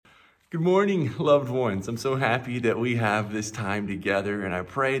Good morning, loved ones. I'm so happy that we have this time together, and I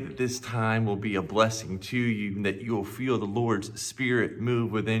pray that this time will be a blessing to you and that you will feel the Lord's Spirit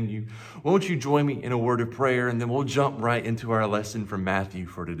move within you. Won't you join me in a word of prayer, and then we'll jump right into our lesson from Matthew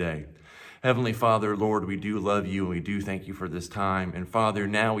for today. Heavenly Father, Lord, we do love you and we do thank you for this time. And Father,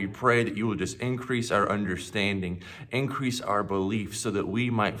 now we pray that you will just increase our understanding, increase our belief so that we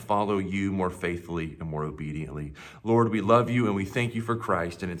might follow you more faithfully and more obediently. Lord, we love you and we thank you for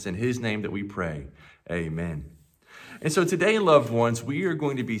Christ, and it's in his name that we pray. Amen. And so today, loved ones, we are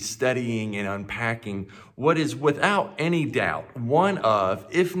going to be studying and unpacking what is without any doubt one of,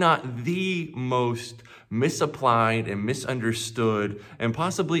 if not the most misapplied and misunderstood and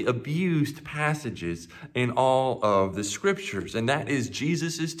possibly abused passages in all of the scriptures. And that is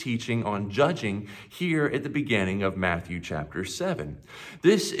Jesus' teaching on judging here at the beginning of Matthew chapter 7.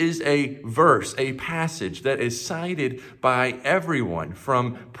 This is a verse, a passage that is cited by everyone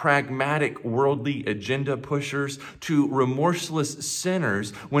from pragmatic worldly agenda pushers to remorseless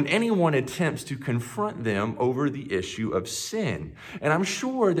sinners when anyone attempts to confront them over the issue of sin. And I'm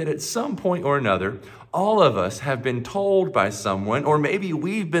sure that at some point or another, all of us have been told by someone, or maybe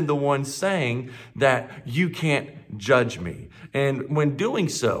we've been the ones saying that you can't judge me. And when doing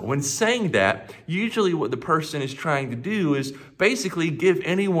so, when saying that, usually what the person is trying to do is basically give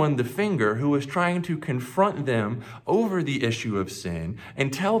anyone the finger who is trying to confront them over the issue of sin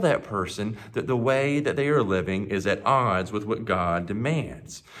and tell that person that the way that they are living is at odds with what God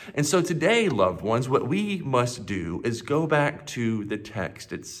demands. And so today, loved ones, what we must do is go back to the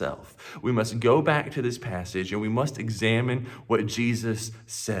text itself. We must go back to this passage and we must examine what Jesus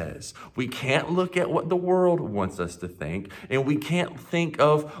says. We can't look at what the world wants us to think, and we can't think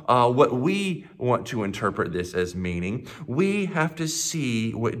of what we want to interpret this as meaning. We have to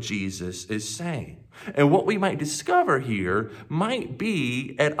see what Jesus is saying. And what we might discover here might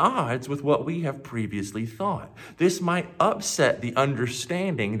be at odds with what we have previously thought. This might upset the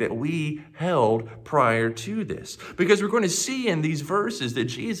understanding that we held prior to this. Because we're going to see in these verses that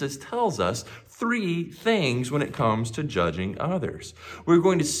Jesus tells us three things when it comes to judging others. We're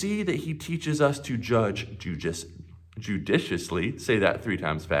going to see that he teaches us to judge judiciously. Say that 3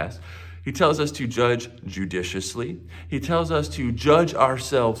 times fast. He tells us to judge judiciously. He tells us to judge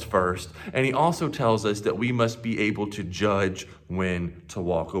ourselves first. And he also tells us that we must be able to judge when to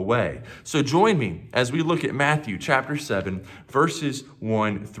walk away. So join me as we look at Matthew chapter 7, verses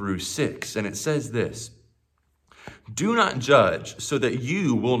 1 through 6. And it says this: "Do not judge so that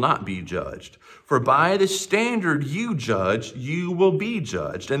you will not be judged. For by the standard you judge, you will be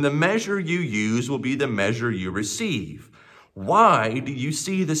judged. And the measure you use will be the measure you receive. Why do you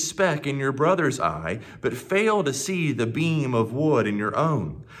see the speck in your brother's eye, but fail to see the beam of wood in your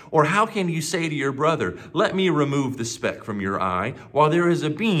own? Or how can you say to your brother, 'Let me remove the speck from your eye,' while there is a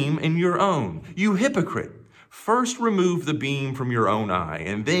beam in your own? You hypocrite! First remove the beam from your own eye,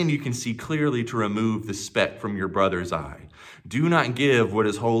 and then you can see clearly to remove the speck from your brother's eye. Do not give what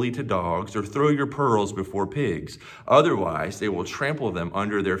is holy to dogs, or throw your pearls before pigs. Otherwise, they will trample them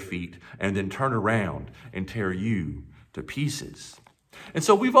under their feet and then turn around and tear you to pieces." And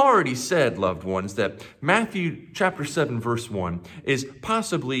so we've already said, loved ones, that Matthew chapter 7, verse 1 is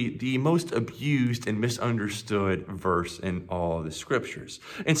possibly the most abused and misunderstood verse in all of the scriptures.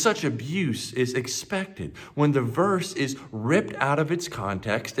 And such abuse is expected when the verse is ripped out of its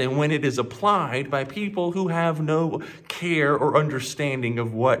context and when it is applied by people who have no care or understanding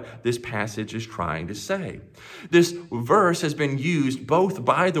of what this passage is trying to say. This verse has been used both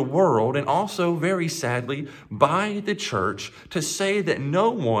by the world and also, very sadly, by the church to say that no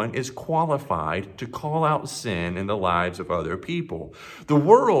one is qualified to call out sin in the lives of other people. The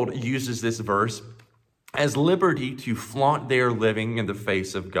world uses this verse as liberty to flaunt their living in the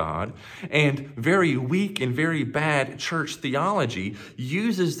face of God, and very weak and very bad church theology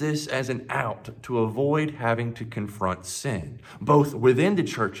uses this as an out to avoid having to confront sin, both within the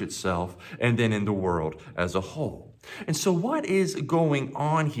church itself and then in the world as a whole. And so what is going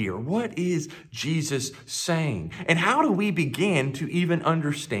on here? What is Jesus saying? And how do we begin to even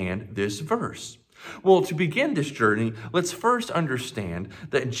understand this verse? Well, to begin this journey, let's first understand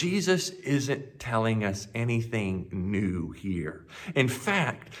that Jesus isn't telling us anything new here. In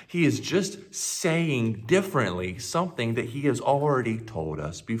fact, he is just saying differently something that he has already told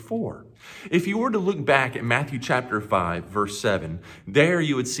us before. If you were to look back at Matthew chapter 5, verse 7, there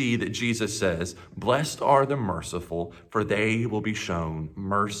you would see that Jesus says, "Blessed are the merciful, for they will be shown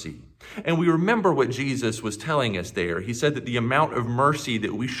mercy." And we remember what Jesus was telling us there. He said that the amount of mercy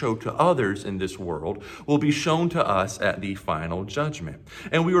that we show to others in this world will be shown to us at the final judgment.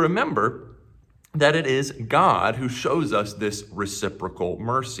 And we remember that it is God who shows us this reciprocal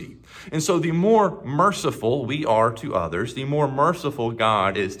mercy. And so the more merciful we are to others, the more merciful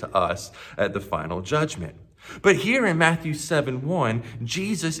God is to us at the final judgment. But here in Matthew 7:1,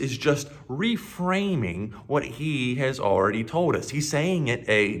 Jesus is just reframing what he has already told us. He's saying it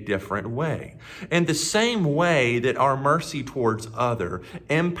a different way. In the same way that our mercy towards other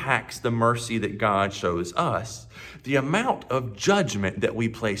impacts the mercy that God shows us, the amount of judgment that we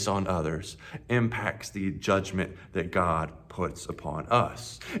place on others impacts the judgment that God puts upon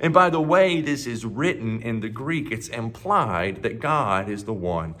us. And by the way this is written in the Greek, it's implied that God is the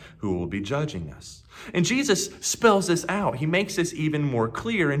one who will be judging us. And Jesus spells this out. He makes this even more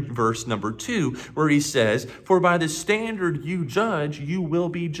clear in verse number 2, where he says, "For by the standard you judge, you will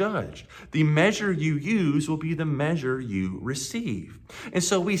be judged. The measure you use will be the measure you receive." And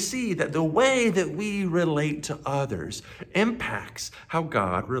so we see that the way that we relate to others impacts how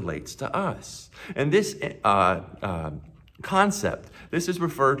God relates to us. And this concept, this is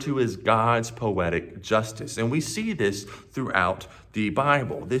referred to as God's poetic justice. And we see this throughout the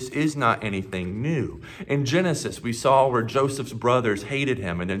Bible. This is not anything new. In Genesis, we saw where Joseph's brothers hated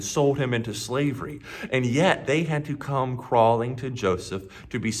him and then sold him into slavery. And yet they had to come crawling to Joseph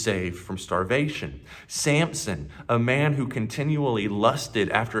to be saved from starvation. Samson, a man who continually lusted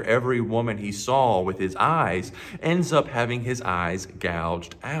after every woman he saw with his eyes, ends up having his eyes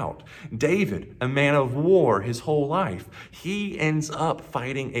gouged out. David, a man of war his whole life, he ends up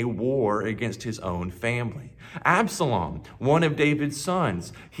fighting a war against his own family. Absalom, one of David's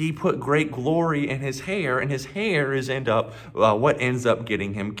sons, he put great glory in his hair, and his hair is what ends up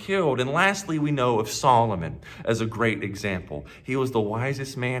getting him killed. And lastly, we know of Solomon as a great example. He was the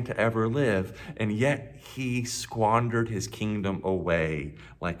wisest man to ever live, and yet he squandered his kingdom away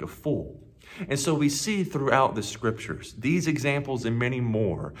like a fool. And so we see throughout the scriptures these examples and many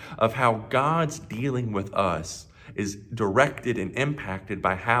more of how God's dealing with us is directed and impacted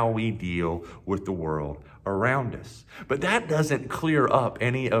by how we deal with the world around us. But that doesn't clear up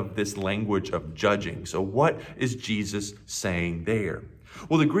any of this language of judging. So what is Jesus saying there?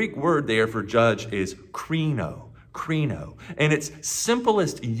 Well, the Greek word there for judge is krino. And its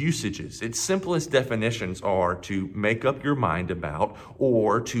simplest usages, its simplest definitions are to make up your mind about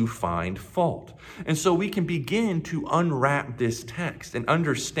or to find fault. And so we can begin to unwrap this text and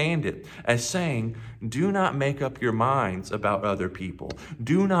understand it as saying, do not make up your minds about other people.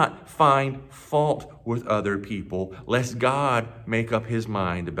 Do not find fault with other people, lest God make up his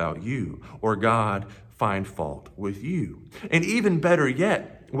mind about you or God find fault with you. And even better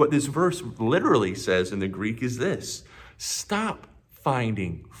yet, what this verse literally says in the Greek is this: stop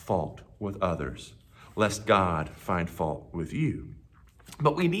finding fault with others, lest God find fault with you.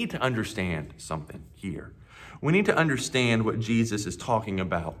 But we need to understand something here. We need to understand what Jesus is talking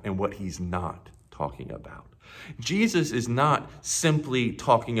about and what he's not talking about. Jesus is not simply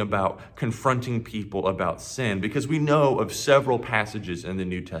talking about confronting people about sin, because we know of several passages in the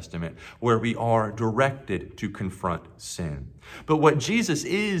New Testament where we are directed to confront sin. But what Jesus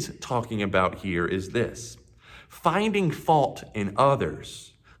is talking about here is this: finding fault in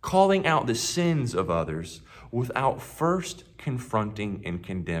others, calling out the sins of others without first confronting and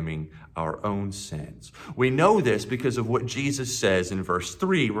condemning our own sins. We know this because of what Jesus says in verse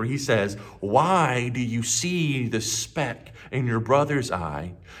 3, where he says, "Why do you see the speck in your brother's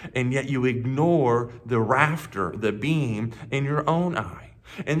eye, and yet you ignore the rafter, the beam in your own eye?"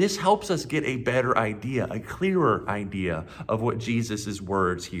 And this helps us get a better idea, a clearer idea of what Jesus'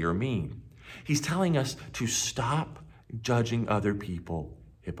 words here mean. He's telling us to stop judging other people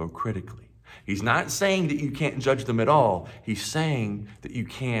hypocritically. He's not saying that you can't judge them at all. He's saying that you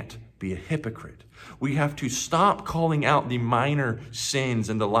can't be a hypocrite. We have to stop calling out the minor sins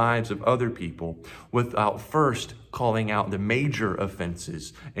in the lives of other people without first calling out the major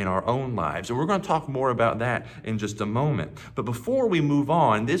offenses in our own lives. And we're going to talk more about that in just a moment. But before we move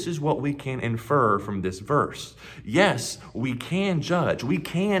on, this is what we can infer from this verse. Yes, we can judge. We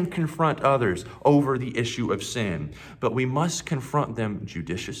can confront others over the issue of sin, but we must confront them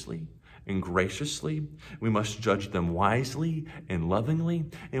judiciously and graciously. We must judge them wisely and lovingly,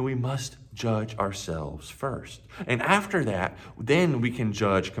 and we must judge ourselves first. And after that, then we can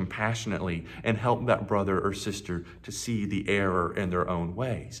judge compassionately and help that brother or sister to see the error in their own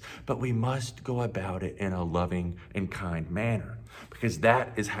ways. But we must go about it in a loving and kind manner, because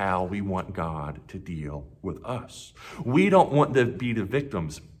that is how we want God to deal with us. We don't want to be the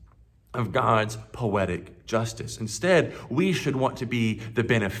victims of God's poetic justice. Instead, we should want to be the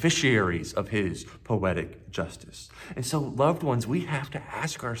beneficiaries of his poetic justice. And so, loved ones, we have to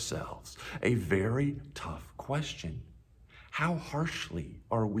ask ourselves a very tough question. How harshly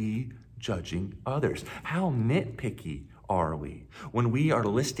are we judging others? How nitpicky are we when we are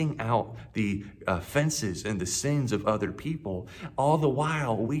listing out the offenses and the sins of other people, all the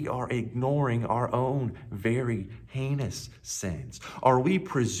while we are ignoring our own very heinous sins? Are we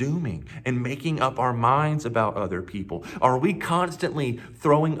presuming and making up our minds about other people? Are we constantly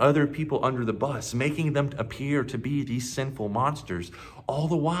throwing other people under the bus, making them appear to be these sinful monsters, all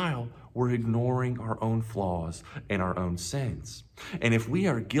the while we're ignoring our own flaws and our own sins? And if we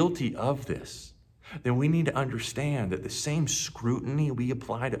are guilty of this, then we need to understand that the same scrutiny we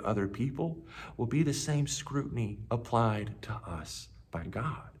apply to other people will be the same scrutiny applied to us by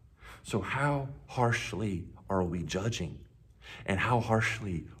God. So how harshly are we judging? And how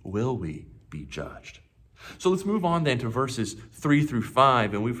harshly will we be judged? So let's move on then to verses 3 through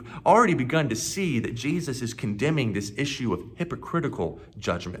 5. And we've already begun to see that Jesus is condemning this issue of hypocritical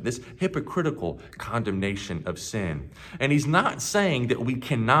judgment, this hypocritical condemnation of sin. And he's not saying that we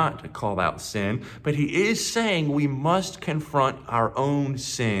cannot call out sin, but he is saying we must confront our own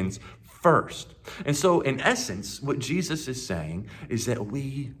sins first. And so in essence, what Jesus is saying is that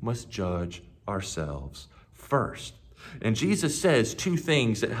we must judge ourselves first. And Jesus says two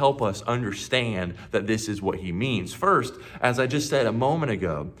things that help us understand that this is what he means. First, as I just said a moment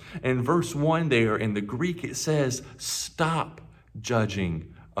ago, in verse 1 there in the Greek, it says, stop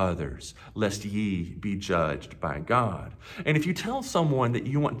judging others, lest ye be judged by God. And if you tell someone that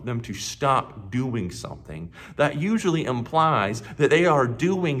you want them to stop doing something, that usually implies that they are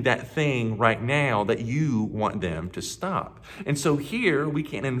doing that thing right now that you want them to stop. And so here we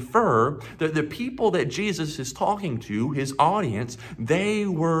can infer that the people that Jesus is talking to, his audience, they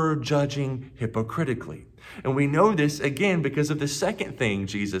were judging hypocritically. And we know this, again, because of the second thing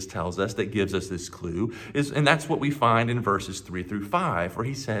Jesus tells us that gives us this clue, and that's what we find in verses 3 through 5, where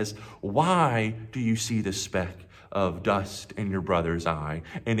he says, why do you see the speck of dust in your brother's eye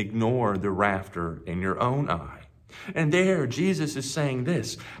and ignore the rafter in your own eye? And there, Jesus is saying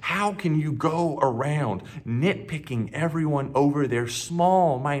this: how can you go around nitpicking everyone over their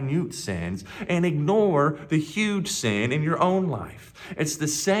small, minute sins and ignore the huge sin in your own life? It's the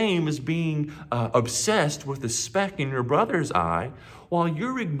same as being obsessed with the speck in your brother's eye while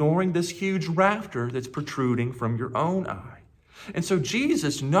you're ignoring this huge rafter that's protruding from your own eye. And so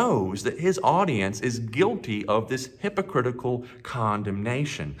Jesus knows that his audience is guilty of this hypocritical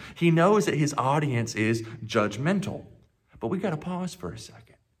condemnation. He knows that his audience is judgmental. But we got to pause for a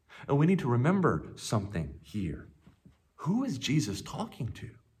second. And we need to remember something here. Who is Jesus talking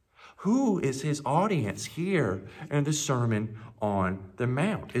to? Who is his audience here in the Sermon on the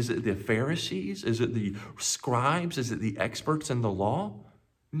Mount? Is it the Pharisees? Is it the scribes? Is it the experts in the law?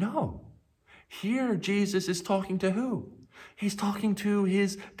 No. Here Jesus is talking to who? He's talking to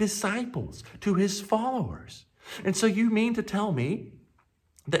his disciples, to his followers. And so you mean to tell me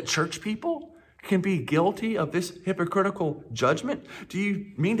that church people can be guilty of this hypocritical judgment? Do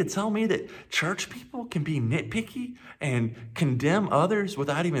you mean to tell me that church people can be nitpicky and condemn others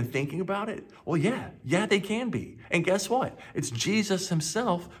without even thinking about it? Well, yeah, they can be. And guess what? It's Jesus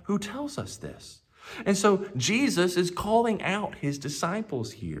himself who tells us this. And so Jesus is calling out his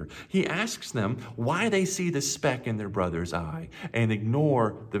disciples here. He asks them why they see the speck in their brother's eye and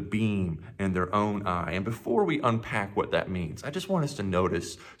ignore the beam in their own eye. And before we unpack what that means, I just want us to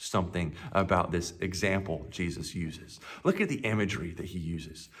notice something about this example Jesus uses. Look at the imagery that he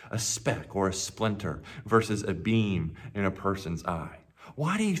uses: a speck or a splinter versus a beam in a person's eye.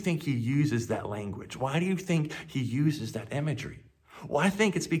 Why do you think he uses that language? Why do you think he uses that imagery? Well, I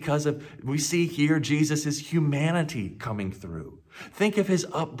think it's because we see here Jesus' humanity coming through. Think of his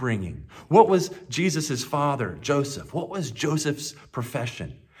upbringing. What was Jesus' father, Joseph? What was Joseph's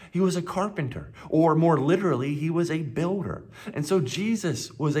profession? He was a carpenter, or more literally, he was a builder. And so Jesus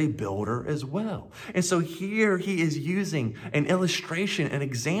was a builder as well. And so here he is using an illustration, an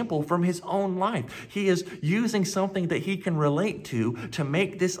example from his own life. He is using something that he can relate to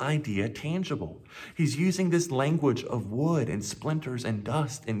make this idea tangible. He's using this language of wood and splinters and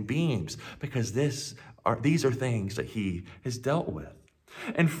dust and beams because these are things that he has dealt with.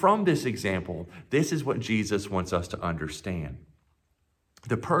 And from this example, this is what Jesus wants us to understand.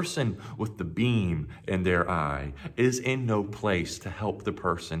 The person with the beam in their eye is in no place to help the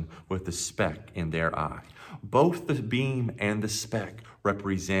person with the speck in their eye. Both the beam and the speck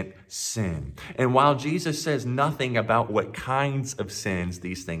represent sin. And while Jesus says nothing about what kinds of sins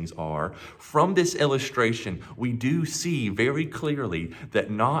these things are, from this illustration, we do see very clearly that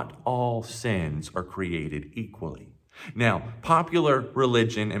not all sins are created equally. Now, popular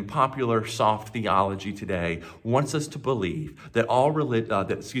religion and popular soft theology today wants us to believe that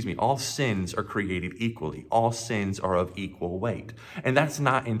all sins are created equally. All sins are of equal weight. And that's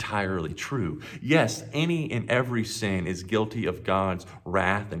not entirely true. Yes, any and every sin is guilty of God's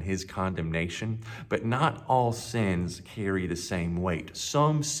wrath and his condemnation, but not all sins carry the same weight.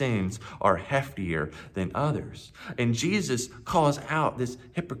 Some sins are heftier than others. And Jesus calls out this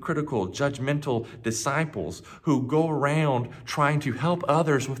hypocritical, judgmental disciples who go around trying to help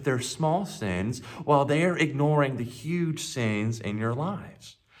others with their small sins while they're ignoring the huge sins in your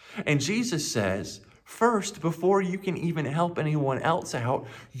lives. And Jesus says, first, before you can even help anyone else out,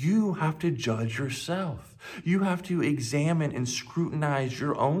 you have to judge yourself. You have to examine and scrutinize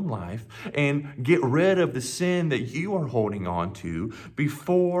your own life and get rid of the sin that you are holding on to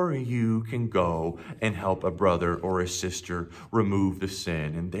before you can go and help a brother or a sister remove the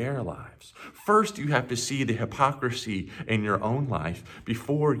sin in their lives. First, you have to see the hypocrisy in your own life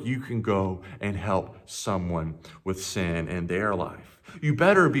before you can go and help someone with sin in their life. You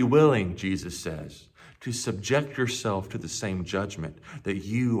better be willing, Jesus says, to subject yourself to the same judgment that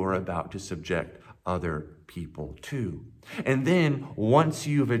you are about to subject other people to. And then, once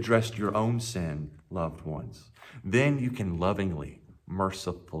you've addressed your own sin, loved ones, then you can lovingly,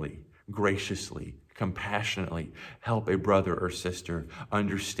 mercifully, graciously, compassionately help a brother or sister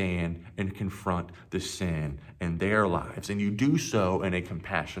understand and confront the sin in their lives. And you do so in a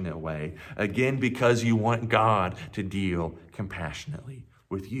compassionate way, again, because you want God to deal compassionately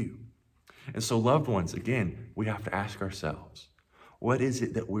with you. And so, loved ones, again, we have to ask ourselves, what is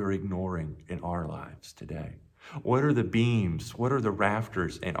it that we're ignoring in our lives today? What are the beams, what are the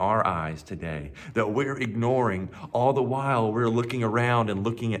rafters in our eyes today that we're ignoring all the while we're looking around and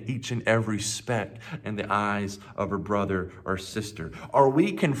looking at each and every speck in the eyes of a brother or sister? Are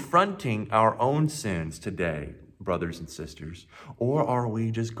we confronting our own sins today, brothers and sisters? Or are we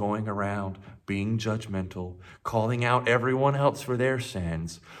just going around being judgmental, calling out everyone else for their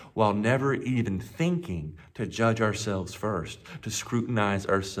sins, while never even thinking to judge ourselves first, to scrutinize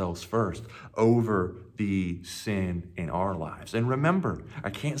ourselves first over the sin in our lives? And remember, I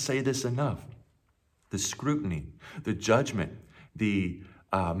can't say this enough, the scrutiny, the judgment, the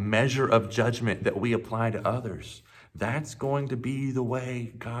measure of judgment that we apply to others, that's going to be the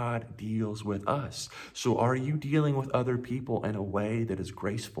way God deals with us. So are you dealing with other people in a way that is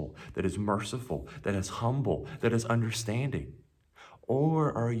graceful, that is merciful, that is humble, that is understanding?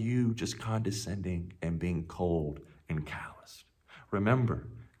 Or are you just condescending and being cold and calloused? Remember,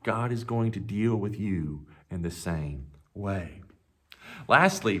 God is going to deal with you in the same way.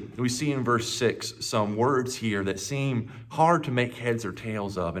 Lastly, we see in verse 6 some words here that seem hard to make heads or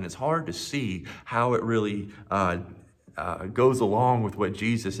tails of, and it's hard to see how it really goes along with what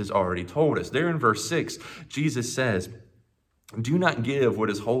Jesus has already told us. There in verse 6, Jesus says, "Do not give what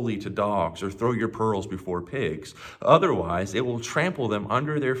is holy to dogs or throw your pearls before pigs. Otherwise, it will trample them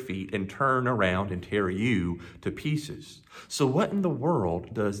under their feet and turn around and tear you to pieces." So what in the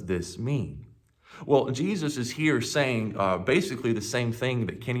world does this mean? Well, Jesus is here saying basically the same thing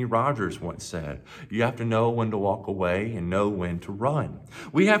that Kenny Rogers once said. You have to know when to walk away and know when to run.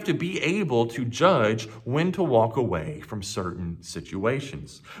 We have to be able to judge when to walk away from certain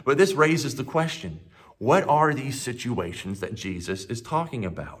situations. But this raises the question, what are these situations that Jesus is talking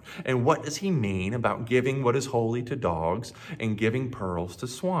about? And what does he mean about giving what is holy to dogs and giving pearls to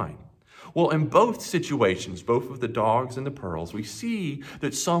swine? Well, in both situations, both with the dogs and the pearls, we see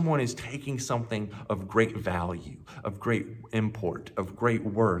that someone is taking something of great value, of great import, of great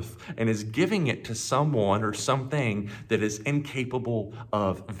worth, and is giving it to someone or something that is incapable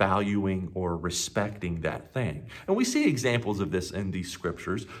of valuing or respecting that thing. And we see examples of this in these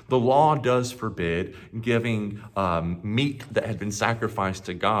scriptures. The law does forbid giving meat that had been sacrificed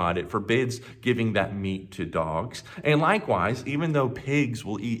to God. It forbids giving that meat to dogs. And likewise, even though pigs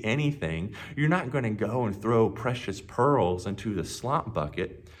will eat anything, you're not going to go and throw precious pearls into the slop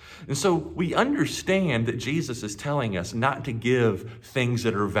bucket. And so we understand that Jesus is telling us not to give things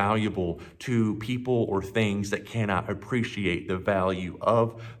that are valuable to people or things that cannot appreciate the value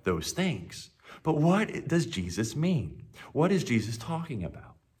of those things. But what does Jesus mean? What is Jesus talking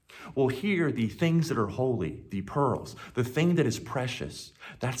about? Well, here, the things that are holy, the pearls, the thing that is precious,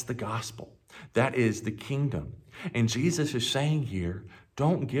 that's the gospel. That is the kingdom. And Jesus is saying here,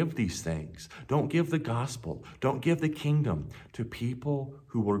 don't give these things. Don't give the gospel. Don't give the kingdom to people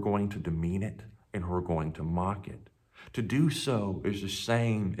who are going to demean it and who are going to mock it. To do so is the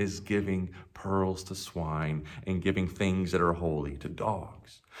same as giving pearls to swine and giving things that are holy to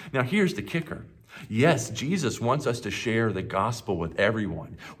dogs. Now, here's the kicker. Yes, Jesus wants us to share the gospel with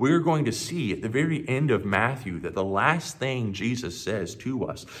everyone. We're going to see at the very end of Matthew that the last thing Jesus says to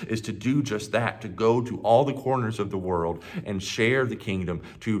us is to do just that, to go to all the corners of the world and share the kingdom,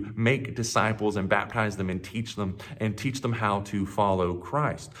 to make disciples and baptize them and teach them how to follow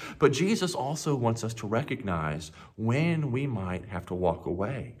Christ. But Jesus also wants us to recognize when we might have to walk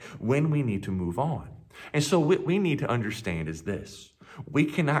away, when we need to move on. And so what we need to understand is this. We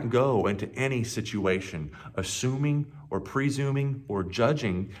cannot go into any situation assuming or presuming or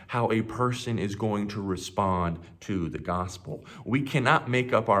judging how a person is going to respond to the gospel. We cannot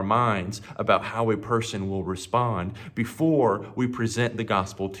make up our minds about how a person will respond before we present the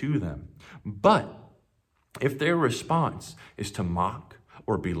gospel to them. But if their response is to mock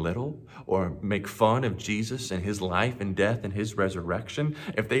or belittle or make fun of Jesus and his life and death and his resurrection,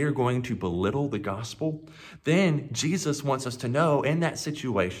 if they are going to belittle the gospel, then Jesus wants us to know in that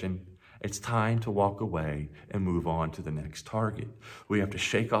situation, it's time to walk away and move on to the next target. We have to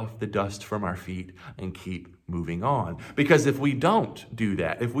shake off the dust from our feet and keep moving on. Because if we don't do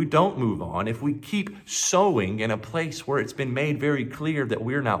that, if we don't move on, if we keep sowing in a place where it's been made very clear that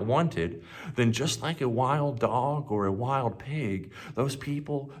we're not wanted, then just like a wild dog or a wild pig, those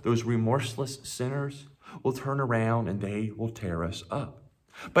people, those remorseless sinners, will turn around and they will tear us up.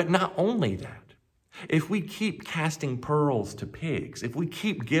 But not only that, if we keep casting pearls to pigs, if we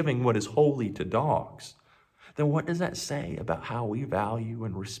keep giving what is holy to dogs, then what does that say about how we value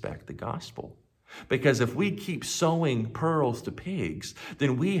and respect the gospel? Because if we keep sowing pearls to pigs,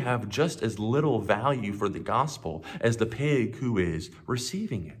 then we have just as little value for the gospel as the pig who is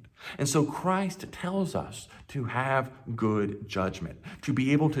receiving it. And so Christ tells us to have good judgment, to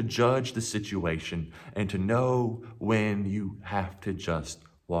be able to judge the situation and to know when you have to just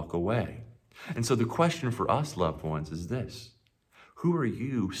walk away. And so the question for us, loved ones, is this. Who are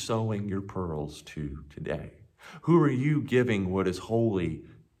you sowing your pearls to today? Who are you giving what is holy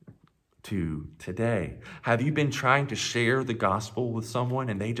to today? Have you been trying to share the gospel with someone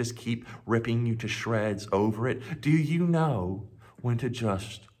and they just keep ripping you to shreds over it? Do you know when to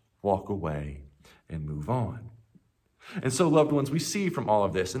just walk away and move on? And so, loved ones, we see from all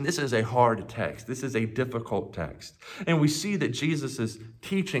of this, and this is a hard text. This is a difficult text. And we see that Jesus'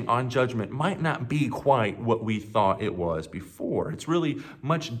 teaching on judgment might not be quite what we thought it was before. It's really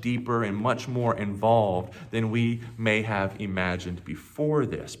much deeper and much more involved than we may have imagined before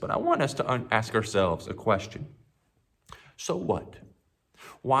this. But I want us to ask ourselves a question. So what?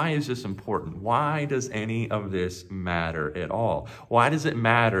 Why is this important? Why does any of this matter at all? Why does it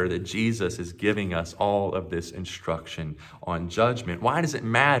matter that Jesus is giving us all of this instruction on judgment? Why does it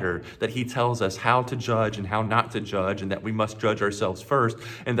matter that he tells us how to judge and how not to judge, and that we must judge ourselves first,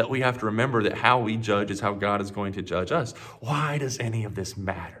 and that we have to remember that how we judge is how God is going to judge us? Why does any of this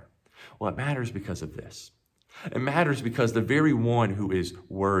matter? Well, it matters because of this. It matters because the very one who is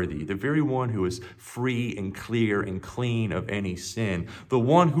worthy, the very one who is free and clear and clean of any sin, the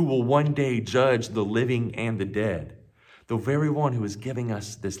one who will one day judge the living and the dead, the very one who is giving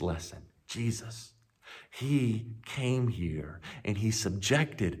us this lesson, Jesus, he came here and he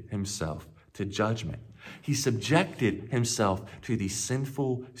subjected himself to judgment. He subjected himself to the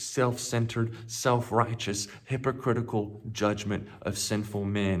sinful, self-centered, self-righteous, hypocritical judgment of sinful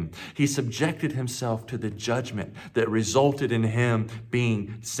men. He subjected himself to the judgment that resulted in him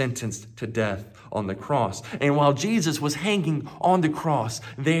being sentenced to death on the cross. And while Jesus was hanging on the cross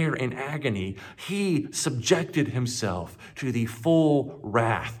there in agony, he subjected himself to the full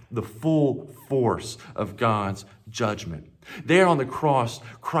wrath, the full force of God's judgment. There on the cross,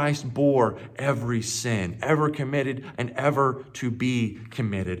 Christ bore every sin ever committed and ever to be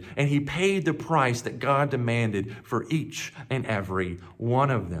committed. And he paid the price that God demanded for each and every one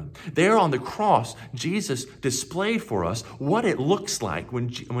of them. There on the cross, Jesus displayed for us what it looks like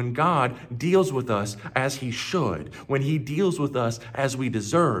when God deals with us as he should, when he deals with us as we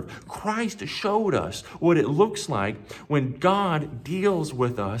deserve. Christ showed us what it looks like when God deals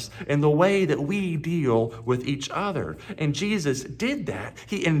with us in the way that we deal with each other. And Jesus did that.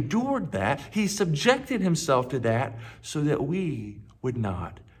 He endured that. He subjected himself to that so that we would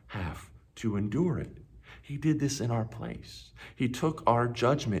not have to endure it. He did this in our place. He took our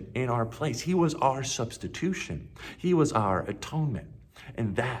judgment in our place. He was our substitution. He was our atonement.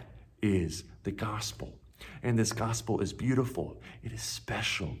 And that is the gospel. And this gospel is beautiful. It is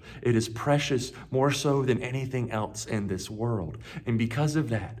special. It is precious, more so than anything else in this world. And because of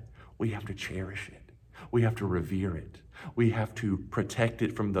that, we have to cherish it. We have to revere it. We have to protect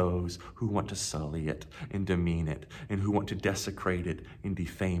it from those who want to sully it and demean it and who want to desecrate it and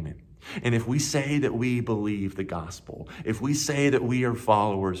defame it. And if we say that we believe the gospel, if we say that we are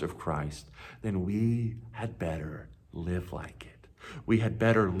followers of Christ, then we had better live like it. We had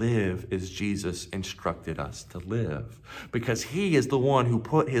better live as Jesus instructed us to live, because he is the one who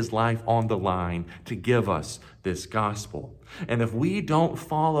put his life on the line to give us this gospel. And if we don't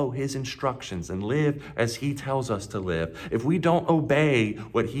follow his instructions and live as he tells us to live, if we don't obey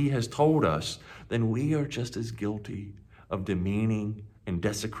what he has told us, then we are just as guilty of demeaning and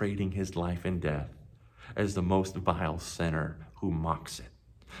desecrating his life and death as the most vile sinner who mocks it.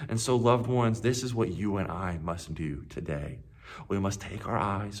 And so, loved ones, this is what you and I must do today. We must take our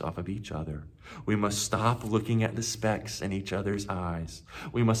eyes off of each other. We must stop looking at the specks in each other's eyes.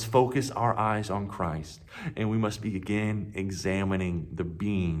 We must focus our eyes on Christ, and we must begin examining the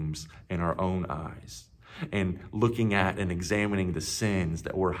beams in our own eyes and looking at and examining the sins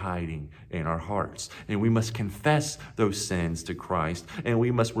that we're hiding in our hearts. And we must confess those sins to Christ, and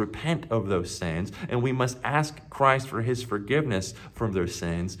we must repent of those sins, and we must ask Christ for his forgiveness from those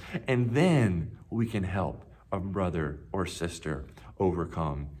sins, and then we can help a brother or sister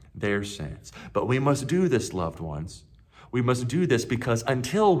overcome their sins. But we must do this, loved ones. We must do this because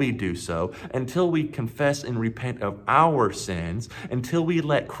until we do so, until we confess and repent of our sins, until we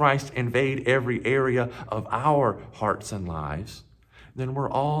let Christ invade every area of our hearts and lives, then we're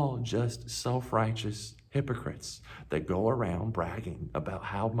all just self-righteous hypocrites that go around bragging about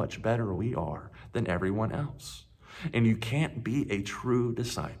how much better we are than everyone else. And you can't be a true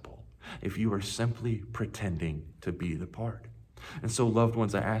disciple if you are simply pretending to be the part. And so, loved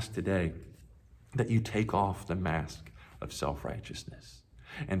ones, I ask today that you take off the mask of self-righteousness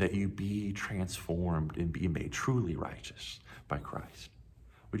and that you be transformed and be made truly righteous by Christ.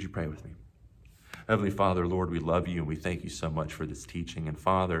 Would you pray with me? Heavenly Father, Lord, we love you and we thank you so much for this teaching. And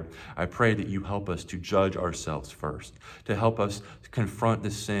Father, I pray that you help us to judge ourselves first, to help us confront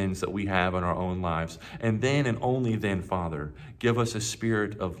the sins that we have in our own lives. And then and only then, Father, give us a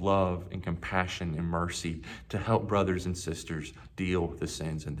spirit of love and compassion and mercy to help brothers and sisters deal with the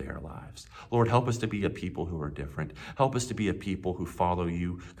sins in their lives. Lord, help us to be a people who are different. Help us to be a people who follow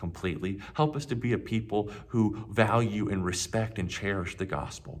you completely. Help us to be a people who value and respect and cherish the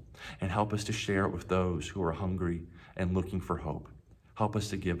gospel. And help us to share it with those who are hungry and looking for hope. Help us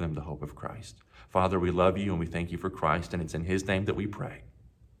to give them the hope of Christ. Father, we love you and we thank you for Christ, and it's in his name that we pray.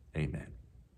 Amen.